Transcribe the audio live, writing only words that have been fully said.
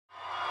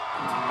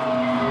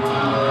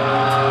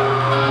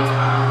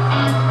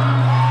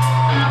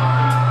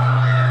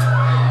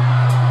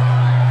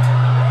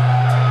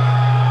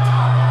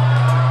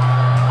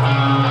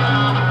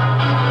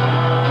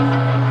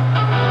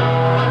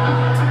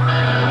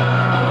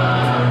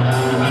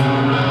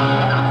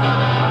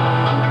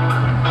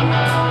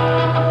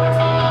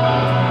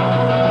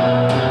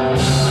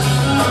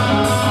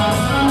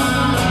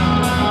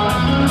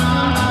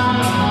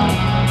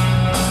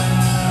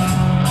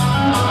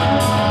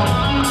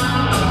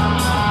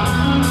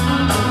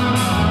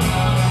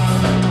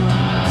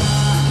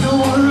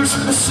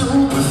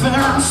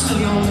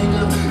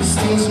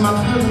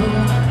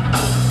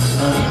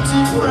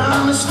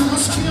honest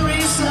fools,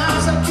 curious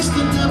eyes. I kiss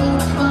the devil,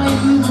 I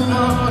you move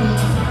on.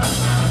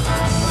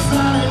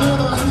 Find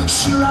another,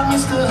 sure I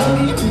missed the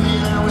hugging.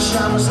 Man, I wish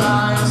I was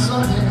high on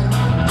something.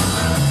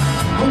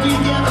 We'll be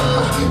together,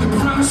 you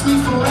promised me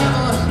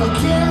forever.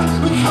 Again,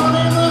 we caught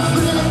in the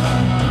thrill.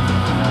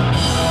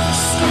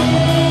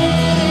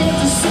 Scared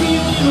to see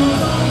you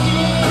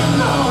looking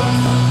on,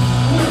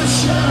 with the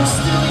shadow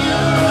still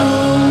your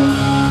own.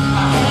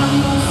 I have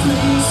no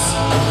face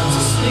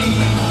to see.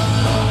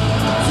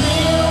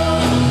 Damn,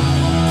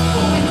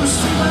 we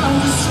pursue our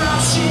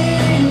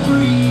distraction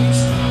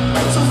breeze.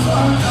 So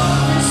far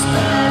gone this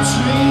bad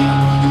dream,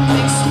 it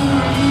makes me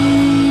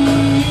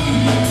breathe. It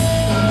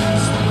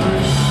makes me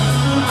breathe.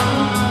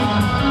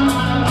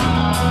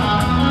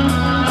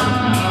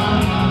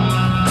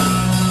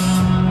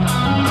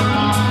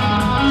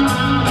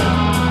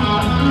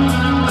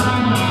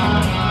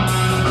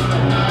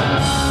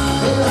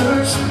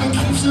 And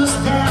keeps us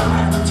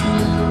down to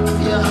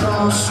your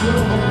whole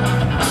soul.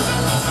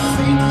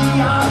 Fake the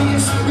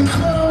obvious and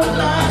close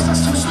lies. I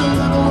switch the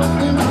level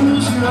and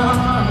bruise your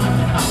arm.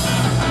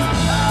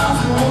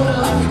 I've hold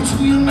up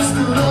until you miss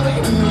the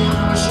loving. Man, I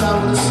wish I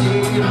would've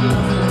said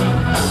nothing.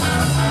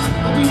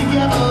 We'll be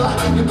together,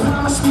 you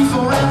promised me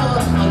forever.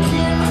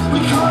 Again, we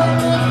caught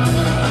it in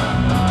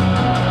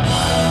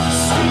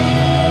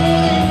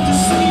scared to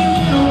see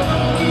you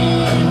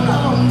looking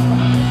on,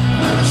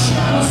 with the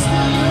shadow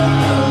still your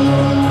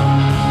own.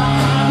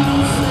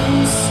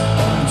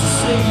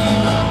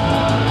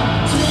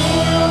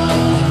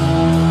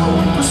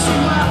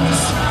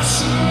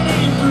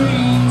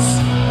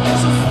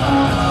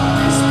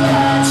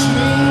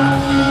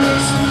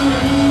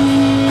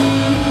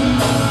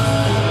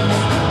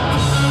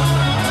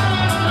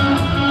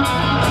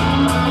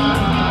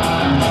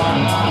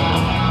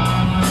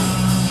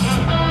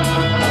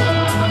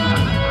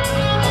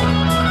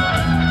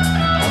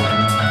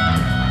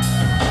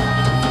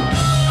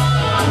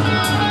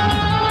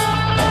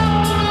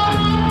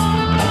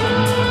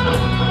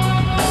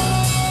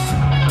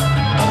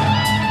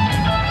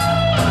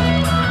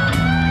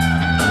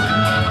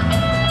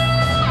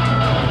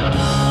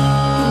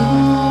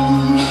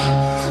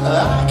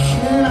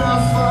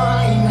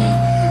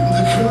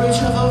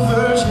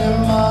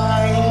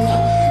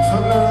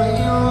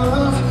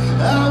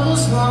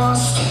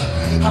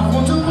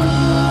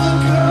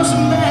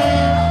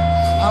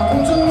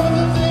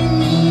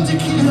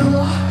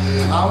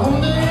 I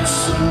wonder if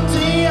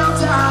someday I'll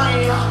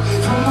die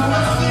from all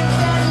the thing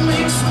that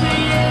makes me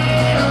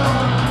ill.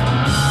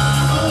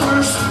 The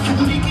worst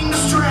kept making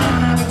us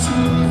drown,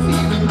 attitude,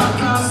 feeling my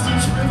constant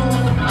shrivel.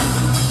 The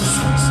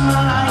streets of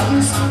my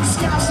lightness, the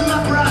skies of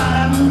my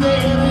pride, and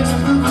there is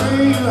the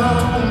way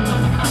home.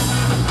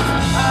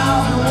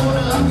 I've been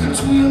wondering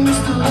until you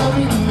missed the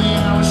loving.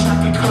 Man, I wish I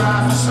could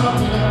cry for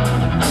something.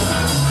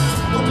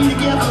 We'll be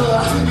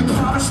together, you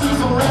promised me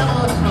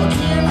forever.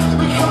 Again,